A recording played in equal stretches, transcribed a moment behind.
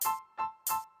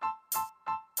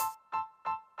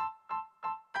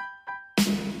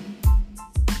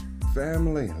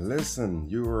family. Listen,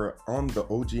 you are on the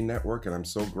OG Network, and I'm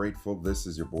so grateful. This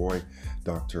is your boy,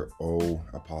 Dr. O,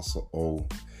 Apostle O.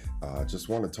 Just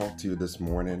want to talk to you this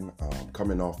morning,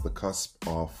 coming off the cusp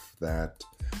of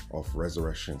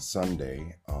Resurrection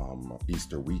Sunday,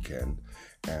 Easter weekend.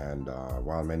 And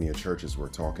while many churches were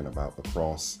talking about the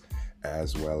cross,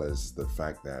 as well as the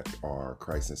fact that our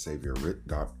Christ and Savior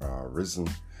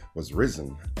was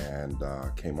risen and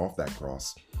came off that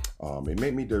cross, it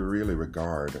made me to really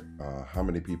regard how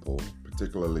many people,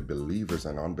 particularly believers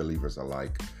and unbelievers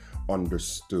alike,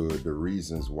 understood the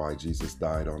reasons why Jesus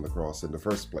died on the cross in the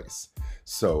first place.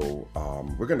 So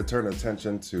we're going to turn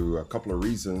attention to a couple of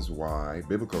reasons why,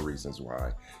 biblical reasons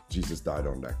why Jesus died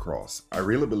on that cross. I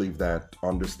really believe that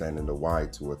understanding the why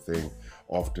to a thing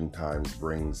oftentimes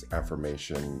brings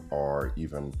affirmation or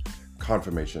even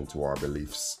confirmation to our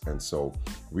beliefs. And so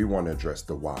we want to address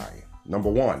the why. Number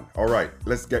one. All right,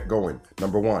 let's get going.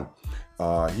 Number one,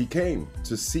 he came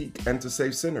to seek and to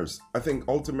save sinners. I think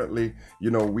ultimately,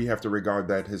 we have to regard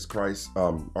that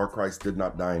our Christ did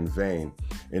not die in vain.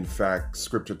 In fact,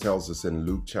 scripture tells us in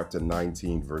Luke chapter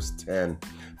 19, verse 10,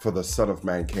 for the Son of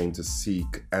Man came to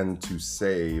seek and to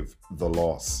save the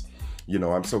lost.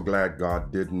 I'm so glad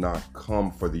God did not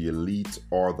come for the elite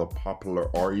or the popular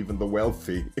or even the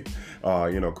wealthy.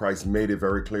 Christ made it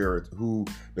very clear who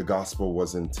the gospel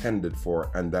was intended for,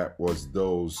 and that was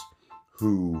those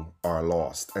who are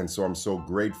lost. And so I'm so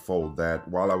grateful that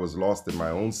while I was lost in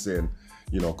my own sin,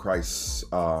 Christ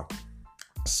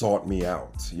sought me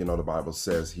out. The Bible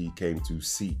says he came to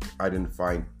seek. I didn't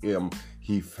find him.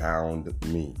 He found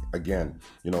me. Again,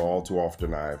 all too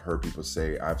often I've heard people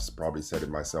say, I've probably said it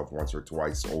myself once or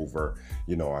twice over,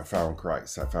 I found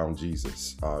Christ, I found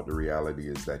Jesus. The reality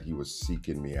is that he was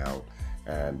seeking me out.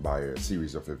 And by a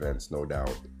series of events, no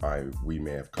doubt, we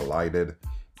may have collided,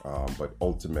 but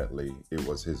ultimately it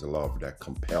was his love that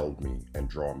compelled me and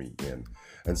draw me in.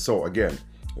 And so again,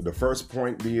 the first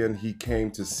point being he came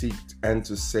to seek and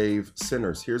to save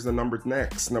sinners. Here's the number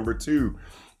next. Number two,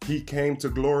 he came to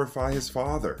glorify his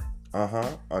Father.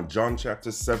 On John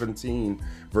chapter 17,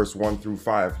 verse 1 through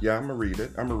 5. Yeah, I'm going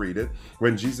to read it.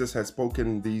 When Jesus had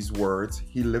spoken these words,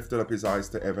 he lifted up his eyes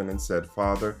to heaven and said,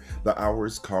 Father, the hour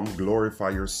is come. Glorify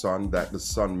your Son, that the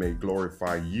Son may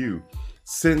glorify you,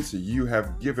 since you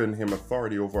have given him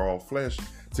authority over all flesh,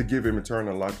 to give him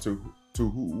eternal life to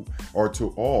who or to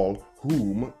all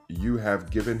whom you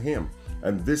have given him.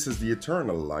 And this is the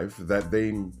eternal life, that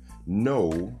they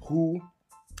know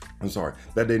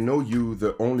you,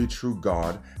 the only true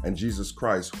God, and Jesus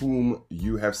Christ, whom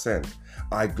you have sent.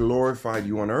 I glorified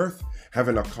you on earth,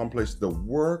 having accomplished the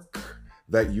work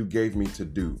that you gave me to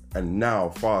do. And now,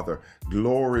 Father,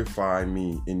 glorify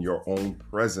me in your own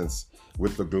presence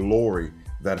with the glory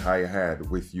that I had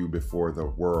with you before the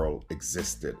world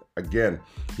existed. Again,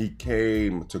 he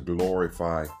came to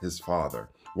glorify his Father.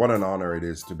 What an honor it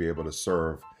is to be able to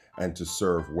serve and to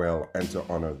serve well and to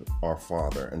honor our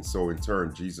Father. And so in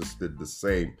turn, Jesus did the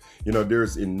same.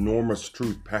 There's enormous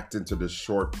truth packed into this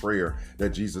short prayer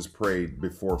that Jesus prayed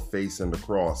before facing the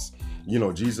cross.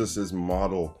 Jesus is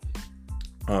model,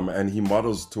 and he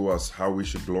models to us how we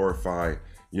should glorify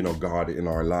God in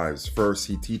our lives. First,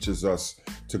 he teaches us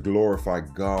to glorify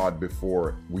God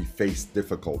before we face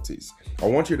difficulties. I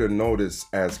want you to notice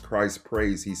as Christ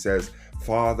prays, he says,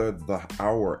 Father, the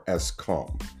hour has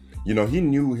come. He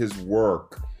knew his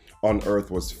work on earth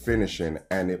was finishing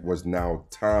and it was now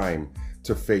time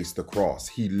to face the cross.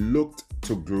 He looked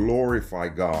to glorify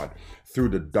God through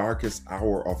the darkest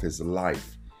hour of his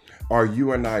life. Are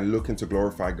you and I looking to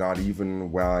glorify God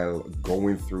even while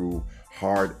going through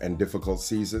hard and difficult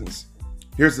seasons?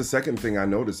 Here's the second thing I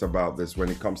notice about this when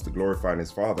it comes to glorifying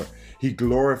his Father. He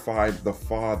glorified the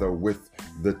Father with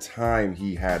the time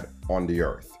he had on the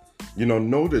earth.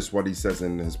 Notice what he says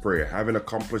in his prayer, having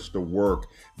accomplished the work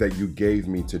that you gave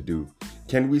me to do.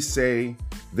 Can we say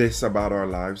this about our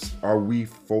lives? Are we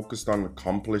focused on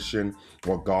accomplishing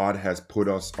what God has put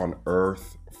us on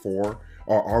earth for?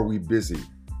 Or are we busy,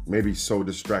 maybe so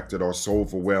distracted or so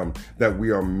overwhelmed that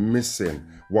we are missing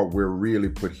what we're really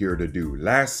put here to do?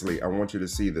 Lastly, I want you to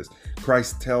see this.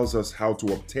 Christ tells us how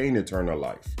to obtain eternal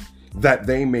life, that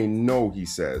they may know, he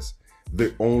says,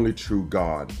 the only true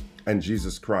God and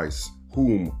Jesus Christ,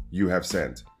 whom you have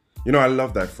sent. I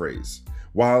love that phrase.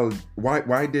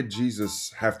 Why did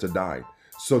Jesus have to die?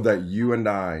 So that you and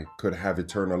I could have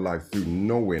eternal life through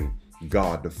knowing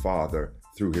God the Father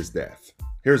through his death.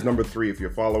 Here's number three, if you're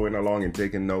following along and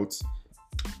taking notes.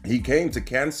 He came to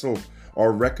cancel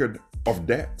our record of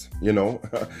debt.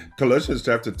 Colossians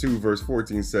chapter 2 verse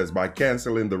 14 says, by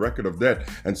canceling the record of debt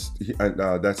and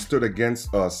that stood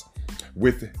against us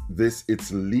With this,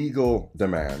 its legal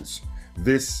demands,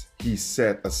 this he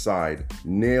set aside,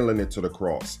 nailing it to the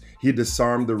cross. He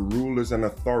disarmed the rulers and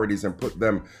authorities and put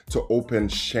them to open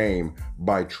shame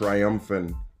by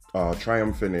triumphing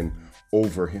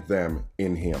over them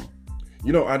in him.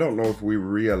 You know, I don't know if we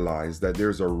realize that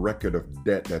there's a record of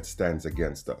debt that stands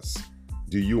against us.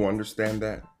 Do you understand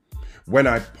that? When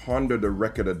I ponder the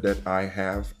record of debt I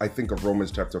have, I think of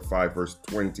Romans chapter 5, verse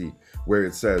 20, where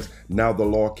it says, now the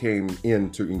law came in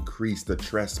to increase the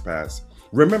trespass.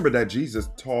 Remember that Jesus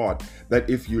taught that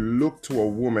if you look to a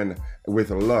woman with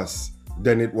lust,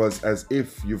 then it was as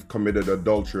if you've committed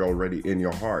adultery already in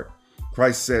your heart.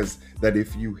 Christ says that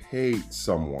if you hate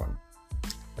someone,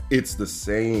 it's the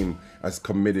same as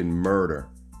committing murder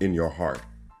in your heart.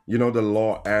 You know, the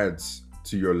law adds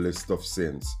to your list of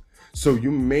sins. So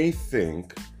you may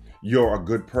think you're a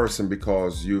good person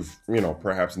because you've,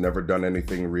 perhaps never done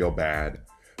anything real bad.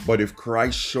 But if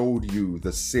Christ showed you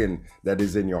the sin that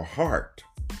is in your heart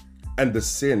and the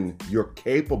sin you're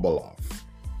capable of,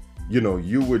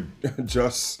 you would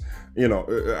just,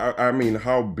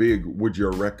 how big would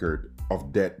your record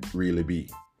of debt really be?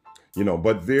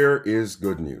 But there is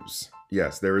good news.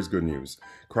 Yes, there is good news.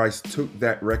 Christ took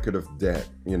that record of debt,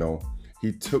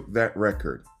 he took that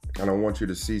record. And I want you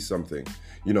to see something,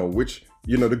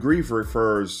 the grief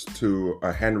refers to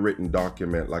a handwritten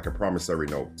document like a promissory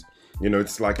note.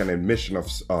 It's like an admission of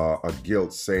a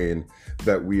guilt saying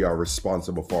that we are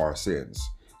responsible for our sins.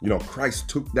 Christ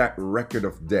took that record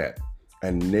of debt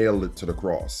and nailed it to the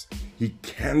cross. He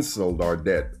canceled our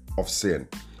debt of sin.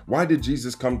 Why did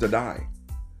Jesus come to die?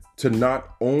 To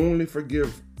not only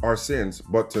forgive our sins,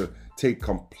 but to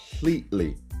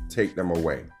completely take them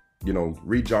away.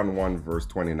 Read John 1 verse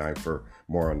 29 for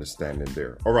more understanding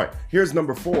there. All right, here's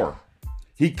number 4.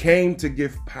 He came to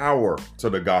give power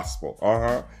to the gospel.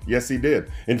 Yes, he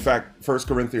did. In fact, 1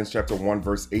 Corinthians chapter 1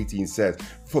 verse 18 says,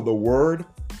 for the word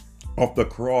of the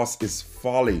cross is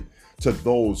folly to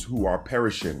those who are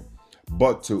perishing,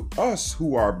 but to us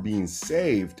who are being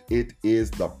saved, it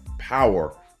is the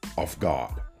power of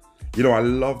God. I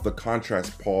love the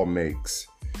contrast Paul makes.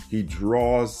 He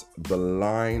draws the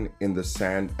line in the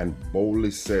sand and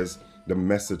boldly says the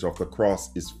message of the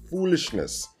cross is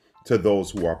foolishness to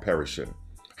those who are perishing.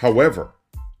 However,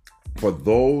 for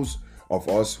those of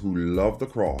us who love the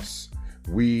cross,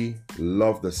 we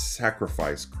love the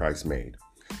sacrifice Christ made.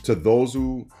 To those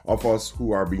of us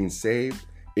who are being saved,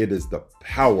 it is the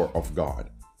power of God.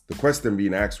 The question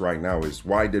being asked right now is,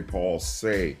 why did Paul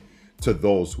say to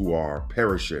those who are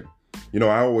perishing?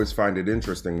 I always find it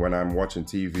interesting when I'm watching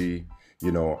TV,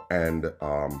 and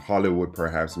Hollywood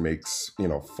perhaps makes,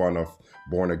 fun of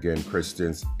born again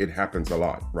Christians. It happens a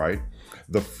lot, right?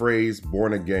 The phrase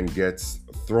born again gets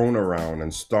thrown around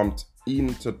and stomped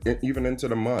even into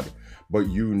the mud. But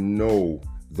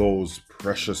those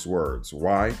precious words.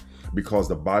 Why? Because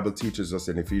the Bible teaches us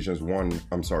in Ephesians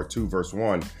 2 verse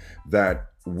 1 that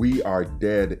we are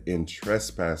dead in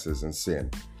trespasses and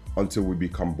sin. Until we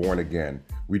become born again,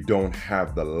 we don't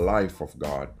have the life of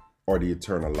God or the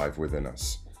eternal life within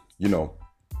us.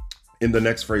 In the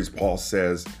next phrase, Paul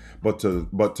says, but to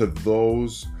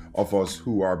those of us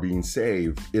who are being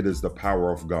saved, it is the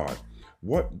power of God.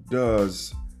 What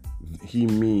does he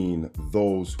mean,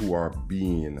 those who are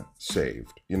being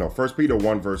saved? 1 Peter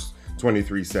 1 verse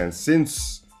 23 says,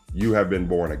 since you have been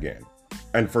born again.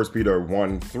 And 1 Peter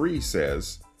 1:3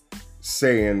 says,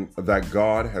 saying that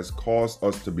God has caused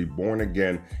us to be born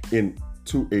again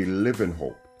into a living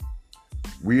hope.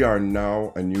 We are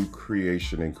now a new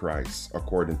creation in Christ,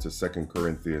 according to 2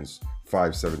 Corinthians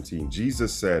 5:17.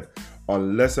 Jesus said,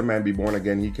 unless a man be born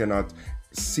again, he cannot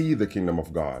see the kingdom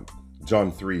of God.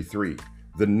 John 3:3.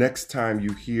 The next time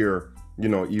you hear,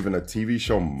 even a TV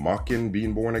show mocking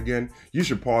being born again, you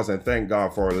should pause and thank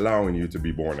God for allowing you to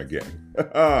be born again.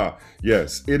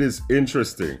 Yes, it is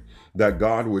interesting that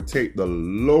God would take the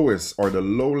lowest or the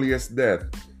lowliest death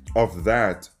of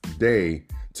that day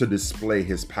to display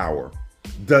his power.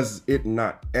 Does it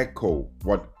not echo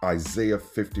what Isaiah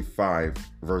 55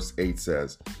 verse 8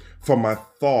 says? For my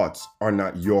thoughts are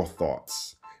not your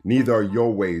thoughts, neither are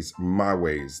your ways my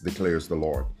ways, declares the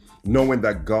Lord. Knowing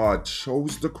that God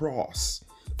chose the cross,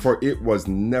 for it was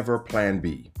never plan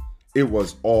B. It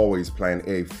was always plan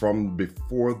A from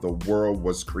before the world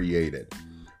was created.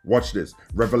 Watch this.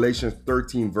 Revelation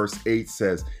 13 verse 8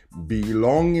 says,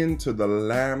 belonging to the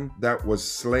Lamb that was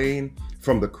slain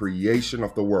from the creation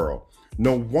of the world.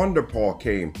 No wonder Paul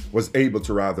was able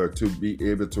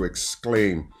to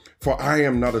exclaim, for I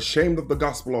am not ashamed of the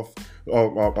gospel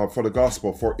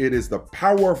for it is the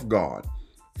power of God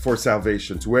for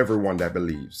salvation to everyone that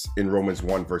believes, in Romans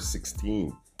 1 verse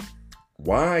 16.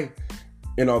 Why?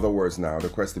 In other words, now the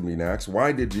question being asked,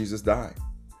 why did Jesus die?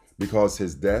 Because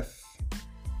his death,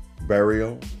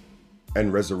 burial,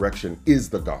 and resurrection is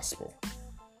the gospel.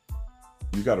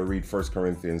 You got to read 1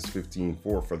 Corinthians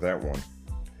 15:4 for that one.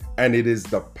 And it is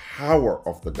the power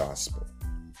of the gospel.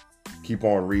 Keep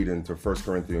on reading to 1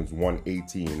 Corinthians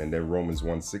 1:18 and then Romans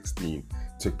 1:16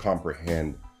 to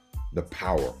comprehend the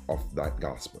power of that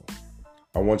gospel.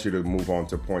 I want you to move on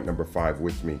to point number 5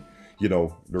 with me. You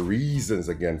know, the reasons,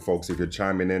 again, folks, if you're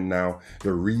chiming in now,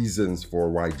 the reasons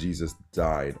for why Jesus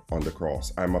died on the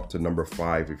cross. I'm up to number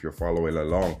 5 if you're following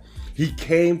along. He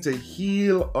came to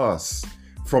heal us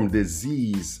from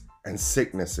disease and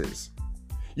sicknesses.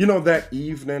 You know, that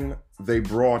evening they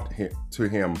brought to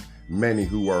him many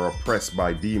who were oppressed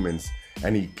by demons,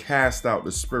 and he cast out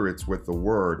the spirits with a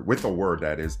word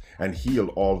that is, and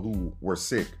healed all who were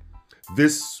sick.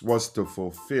 This was to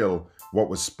fulfill what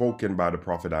was spoken by the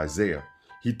prophet Isaiah.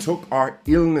 He took our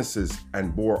illnesses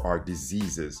and bore our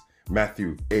diseases.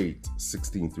 Matthew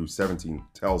 8:16-17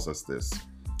 tells us this.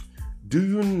 Do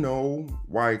you know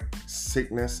why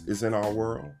sickness is in our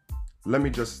world? Let me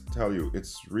just tell you,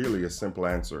 it's really a simple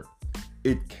answer.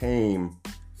 It came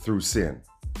through sin.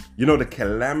 You know, the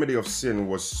calamity of sin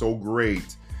was so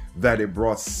great that it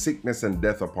brought sickness and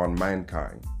death upon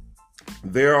mankind.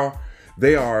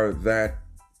 They are that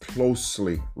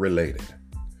closely related.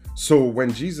 So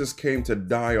when Jesus came to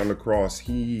die on the cross,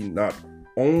 he came not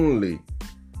only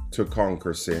to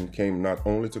conquer sin,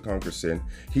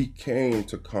 he came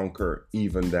to conquer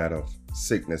even that of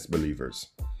sickness, believers.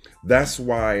 That's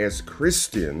why as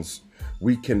Christians,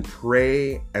 we can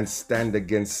pray and stand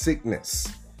against sickness.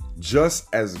 Just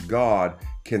as God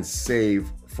can save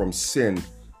from sin,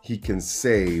 he can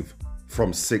save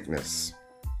from sickness.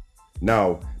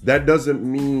 Now, that doesn't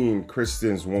mean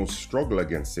Christians won't struggle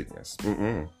against sickness.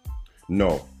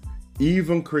 No,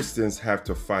 even Christians have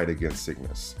to fight against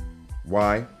sickness.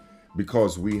 Why?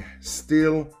 Because we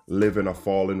still live in a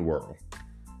fallen world.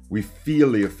 We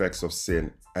feel the effects of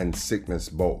sin and sickness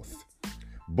both.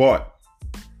 But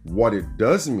what it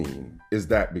does mean is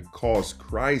that because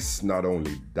Christ not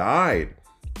only died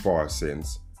for our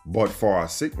sins, but for our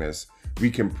sickness,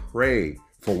 we can pray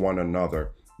for one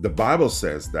another. The Bible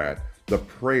says that the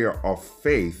prayer of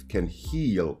faith can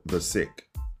heal the sick.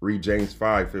 Read James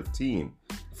 5:15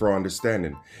 for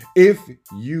understanding. If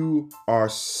you are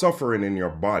suffering in your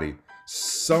body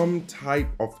some type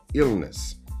of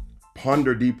illness,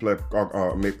 ponder deeply,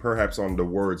 perhaps on the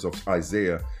words of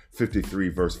Isaiah 53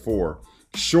 verse 4.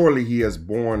 Surely he has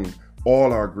borne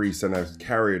all our griefs and has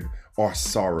carried our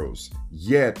sorrows.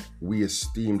 Yet we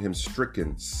esteemed him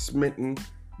stricken, smitten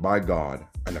by God,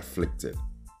 and afflicted.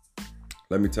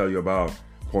 Let me tell you about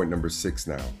point number 6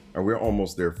 now. And we're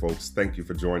almost there, folks. Thank you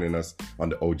for joining us on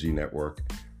the OG Network.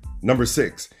 Number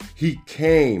 6, he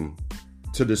came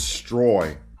to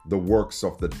destroy the works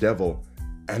of the devil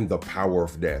and the power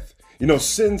of death. You know,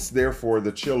 since therefore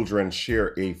the children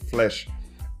share a flesh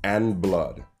and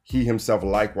blood, he himself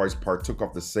likewise partook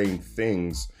of the same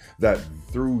things, that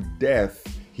through death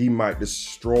he might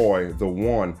destroy the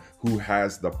one who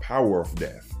has the power of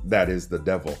death, that is the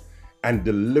devil, and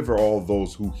deliver all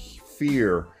those who through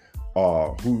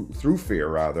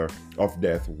fear of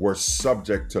death were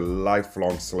subject to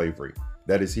lifelong slavery.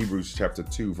 That is Hebrews chapter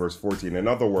 2 verse 14. In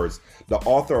other words, the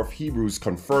author of Hebrews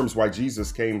confirms why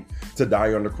Jesus came to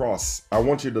die on the cross. I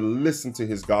want you to listen to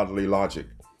his godly logic.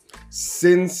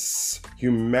 Since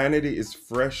humanity is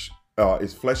flesh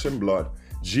and blood,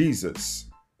 Jesus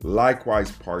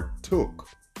likewise partook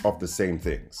of the same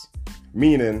things,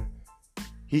 meaning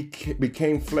he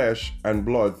became flesh and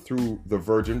blood through the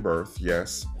virgin birth.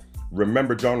 Yes.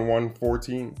 Remember John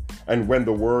 1:14? And when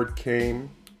the word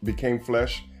became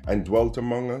flesh and dwelt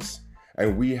among us,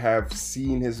 and we have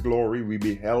seen his glory, we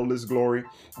beheld his glory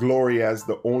as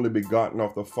the only begotten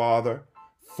of the Father,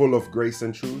 full of grace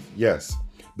and truth. Yes.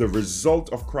 The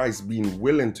result of Christ being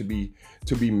willing to be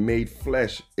made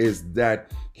flesh is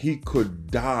that he could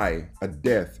die a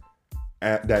death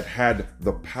that had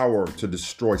the power to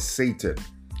destroy Satan,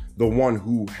 the one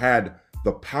who had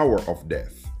the power of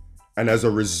death, and as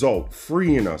a result,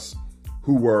 freeing us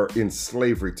who were in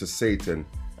slavery to Satan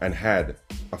and had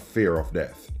a fear of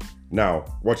death. Now,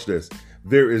 watch this.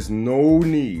 There is no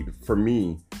need for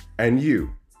me and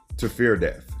you to fear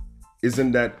death.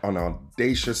 Isn't that an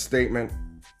audacious statement?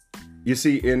 You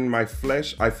see, in my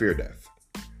flesh, I fear death,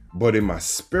 but in my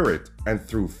spirit and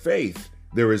through faith,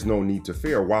 there is no need to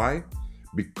fear. Why?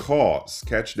 Because,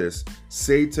 catch this,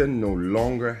 Satan no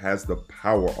longer has the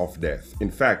power of death. In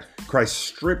fact, Christ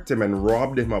stripped him and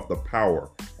robbed him of the power,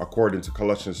 according to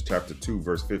Colossians chapter 2,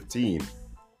 verse 15.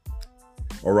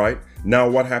 All right. Now,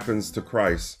 what happens to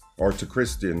Christ or to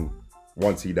Christian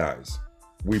once he dies?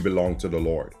 We belong to the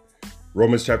Lord.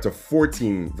 Romans chapter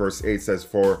 14, verse 8 says,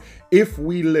 "For if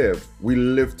we live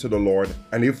to the Lord,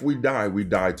 and if we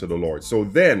die to the Lord." So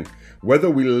then, whether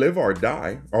we live or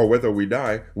die, or whether we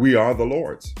die, we are the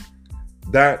Lord's.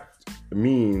 That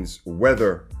means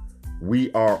whether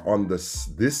we are on this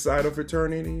side of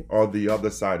eternity or the other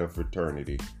side of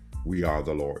eternity, we are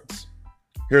the Lord's.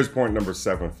 Here's point number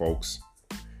 7, folks.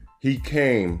 He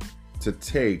came to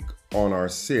take on our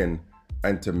sin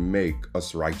and to make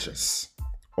us righteous.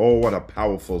 Oh, what a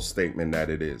powerful statement that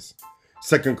it is.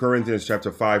 2 Corinthians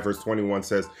chapter 5, verse 21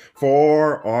 says,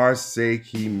 "For our sake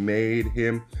he made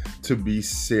him to be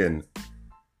sin,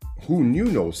 who knew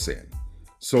no sin,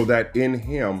 so that in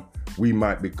him we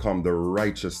might become the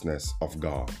righteousness of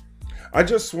God." I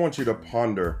just want you to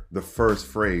ponder the first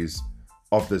phrase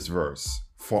of this verse,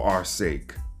 "for our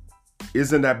sake."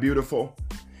 Isn't that beautiful?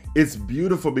 It's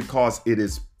beautiful because it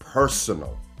is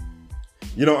personal.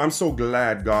 You know, I'm so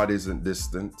glad God isn't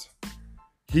distant.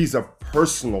 He's a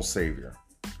personal Savior.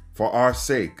 For our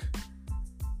sake,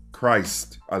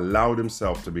 Christ allowed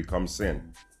himself to become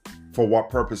sin. For what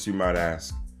purpose, you might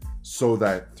ask? So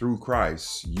that through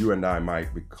Christ, you and I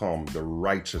might become the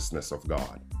righteousness of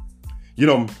God. You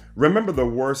know, remember the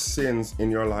worst sins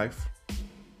in your life?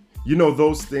 You know,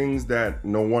 those things that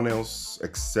no one else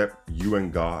except you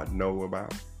and God know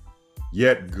about?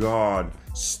 Yet God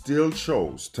still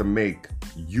chose to make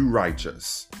you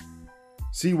righteous.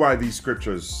 See why these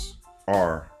scriptures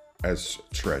are as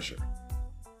treasure.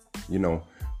 You know,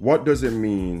 what does it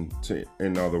mean to,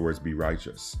 in other words, be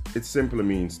righteous? It simply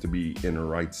means to be in a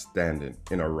right standing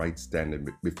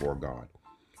before God.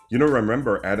 You know,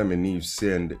 remember Adam and Eve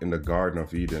sinned in the Garden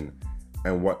of Eden,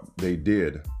 and what they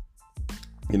did,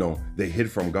 you know, they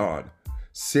hid from God.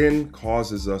 Sin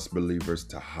causes us believers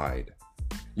to hide.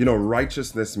 You know,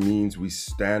 righteousness means we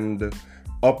stand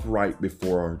upright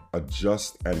before a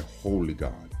just and holy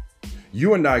God.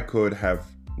 You and I could have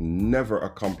never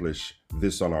accomplished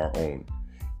this on our own.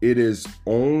 It is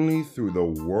only through the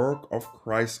work of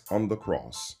Christ on the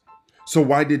cross. So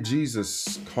why did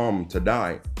Jesus come to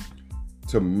die?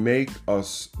 To make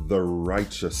us the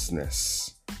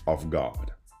righteousness of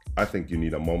God. I think you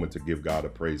need a moment to give God a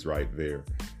praise right there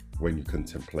when you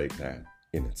contemplate that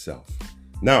in itself.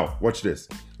 Now, watch this.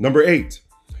 Number 8,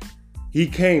 he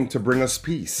came to bring us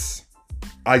peace.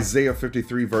 Isaiah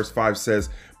 53 verse 5 says,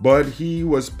 "But he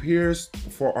was pierced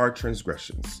for our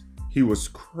transgressions. He was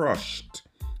crushed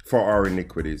for our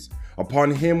iniquities.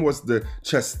 Upon him was the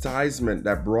chastisement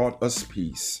that brought us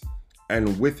peace.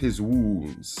 And with his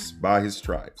wounds, by his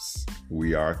stripes,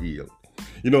 we are healed."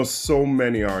 You know, so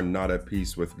many are not at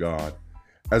peace with God.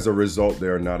 As a result, they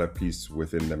are not at peace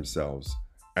within themselves.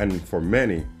 And for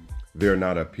many, they're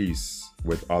not at peace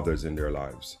with others in their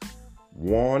lives.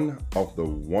 One of the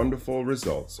wonderful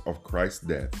results of Christ's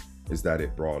death is that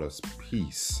it brought us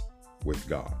peace with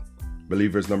God.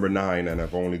 Believers, number 9, and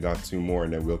I've only got 2 more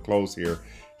and then we'll close here.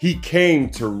 He came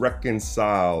to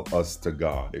reconcile us to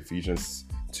God. Ephesians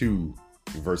 2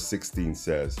 verse 16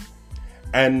 says,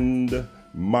 "And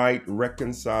might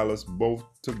reconcile us both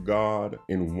to God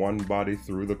in one body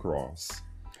through the cross,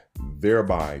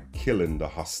 thereby killing the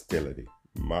hostility."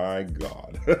 My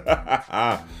God.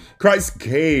 Christ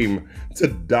came to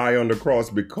die on the cross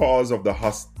because of the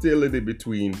hostility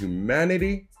between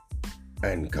humanity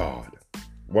and God.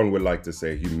 One would like to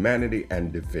say humanity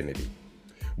and divinity.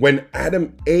 When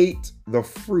Adam ate the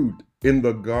fruit in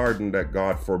the garden that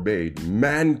God forbade,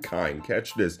 mankind,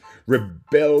 catch this,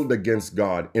 rebelled against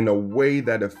God in a way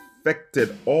that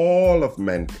affected all of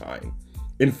mankind.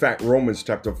 In fact, Romans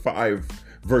chapter 5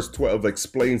 verse 12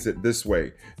 explains it this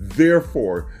way: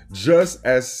 "Therefore, just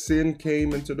as sin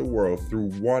came into the world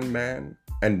through one man,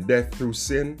 and death through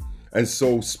sin, and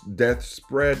so death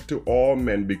spread to all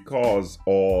men because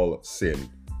all sinned."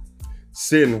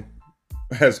 Sin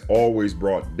has always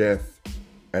brought death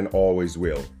and always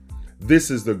will. This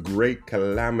is the great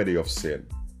calamity of sin,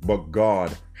 but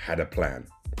God had a plan.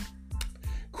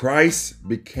 Christ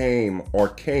came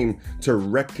to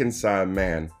reconcile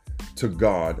man to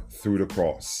God through the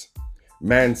cross.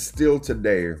 Man still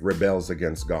today rebels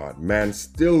against God. Man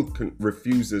still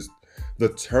refuses the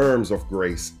terms of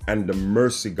grace and the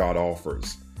mercy God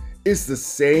offers. It's the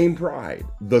same pride,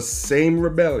 the same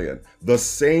rebellion, the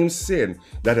same sin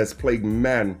that has plagued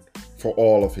man for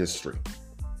all of history.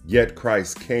 Yet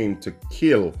Christ came to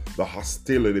kill the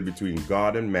hostility between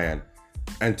God and man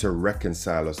and to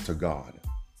reconcile us to God.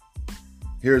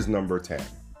 Here's number 10.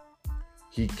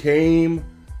 He came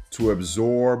to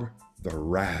absorb the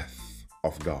wrath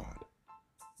of God.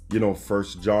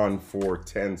 First John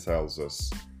 4:10 tells us,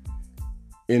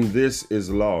 in this is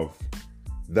love,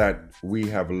 that we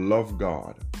have loved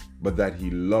God, but that he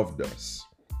loved us,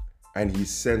 and he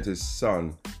sent his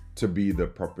son to be the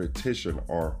propitiation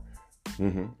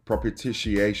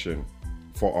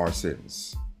for our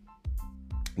sins.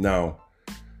 Now,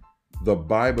 the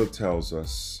Bible tells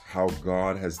us how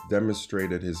God has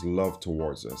demonstrated his love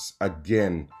towards us,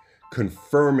 again,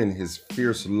 confirming his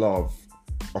fierce love.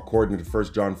 According to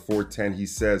 1 John 4:10, he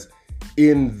says,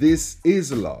 in this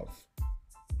is love.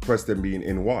 Question being,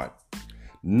 in what?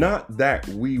 Not that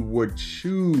we would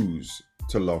choose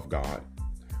to love God.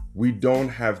 We don't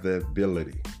have the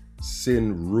ability.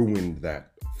 Sin ruined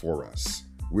that for us.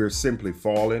 We're simply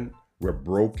fallen. We're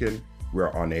broken.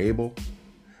 We're unable.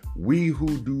 We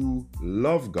who do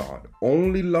love God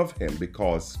only love him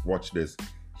because, watch this,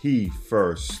 he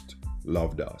first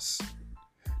loved us.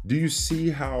 Do you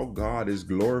see how God is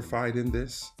glorified in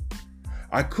this?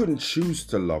 I couldn't choose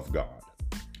to love God.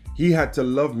 He had to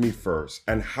love me first.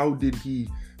 And how did he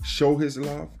show his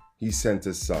love? He sent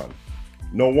his son.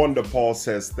 No wonder Paul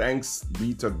says, thanks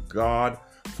be to God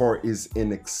for his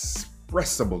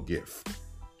inexpressible gift.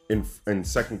 In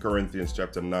 2 Corinthians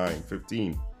chapter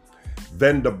 9:15.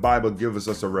 Then the Bible gives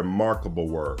us a remarkable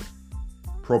word,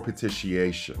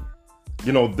 propitiation.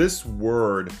 This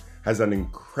word has an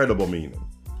incredible meaning.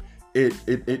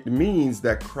 It means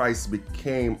that Christ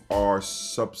became our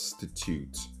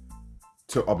substitute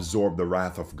to absorb the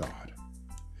wrath of God.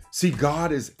 See,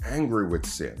 God is angry with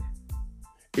sin.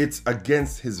 It's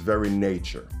against his very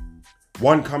nature.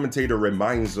 One commentator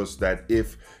reminds us that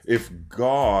if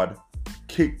God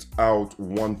kicked out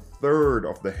 1/3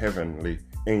 of the heavenly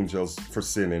angels for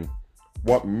sinning,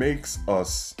 what makes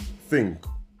us think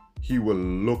he will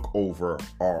look over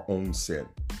our own sin?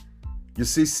 You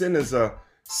see, sin is a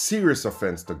serious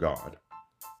offense to God.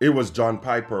 It was John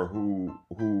Piper who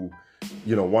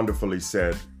wonderfully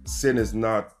said, sin is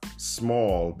not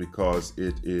small because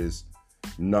it is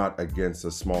not against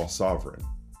a small sovereign.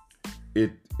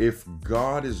 If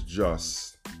God is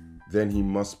just, then he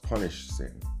must punish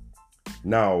sin.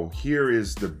 Now, here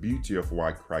is the beauty of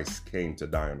why Christ came to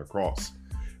die on the cross.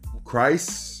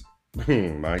 Christ,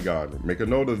 my God, make a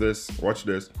note of this. Watch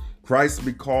this. Christ,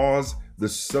 because the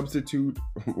substitute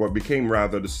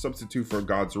for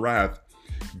God's wrath,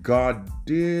 God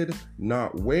did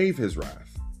not waive his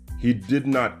wrath. He did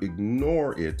not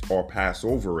ignore it or pass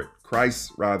over it.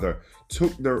 Christ rather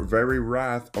took the very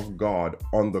wrath of God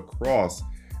on the cross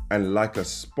and like a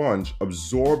sponge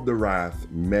absorbed the wrath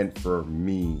meant for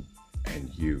me and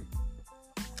you.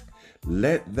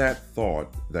 Let that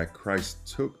thought that Christ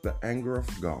took the anger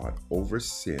of God over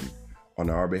sin on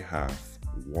our behalf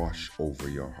wash over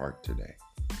your heart today.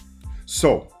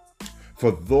 So,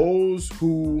 for those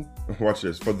who, watch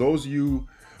this, for those of you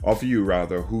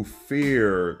who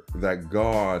fear that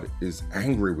God is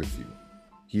angry with you,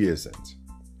 he isn't.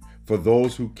 For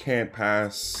those who can't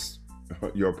pass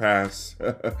your past,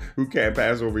 who can't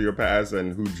pass over your past,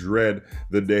 and who dread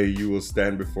the day you will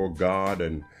stand before God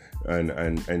and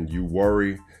you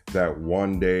worry that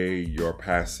one day your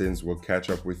past sins will catch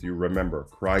up with you, remember,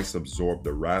 Christ absorbed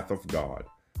the wrath of God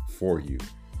for you.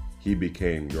 He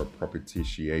became your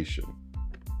propitiation,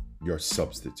 your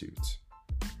substitute.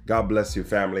 God bless you,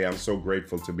 family. I'm so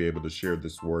grateful to be able to share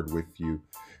this word with you.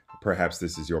 Perhaps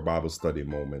this is your Bible study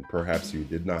moment. Perhaps you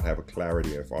did not have a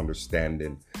clarity of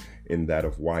understanding in that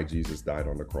of why Jesus died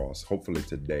on the cross. Hopefully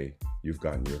today you've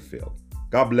gotten your fill.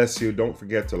 God bless you. Don't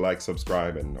forget to like,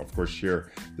 subscribe, and of course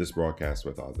share this broadcast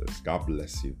with others. God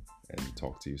bless you and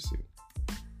talk to you soon.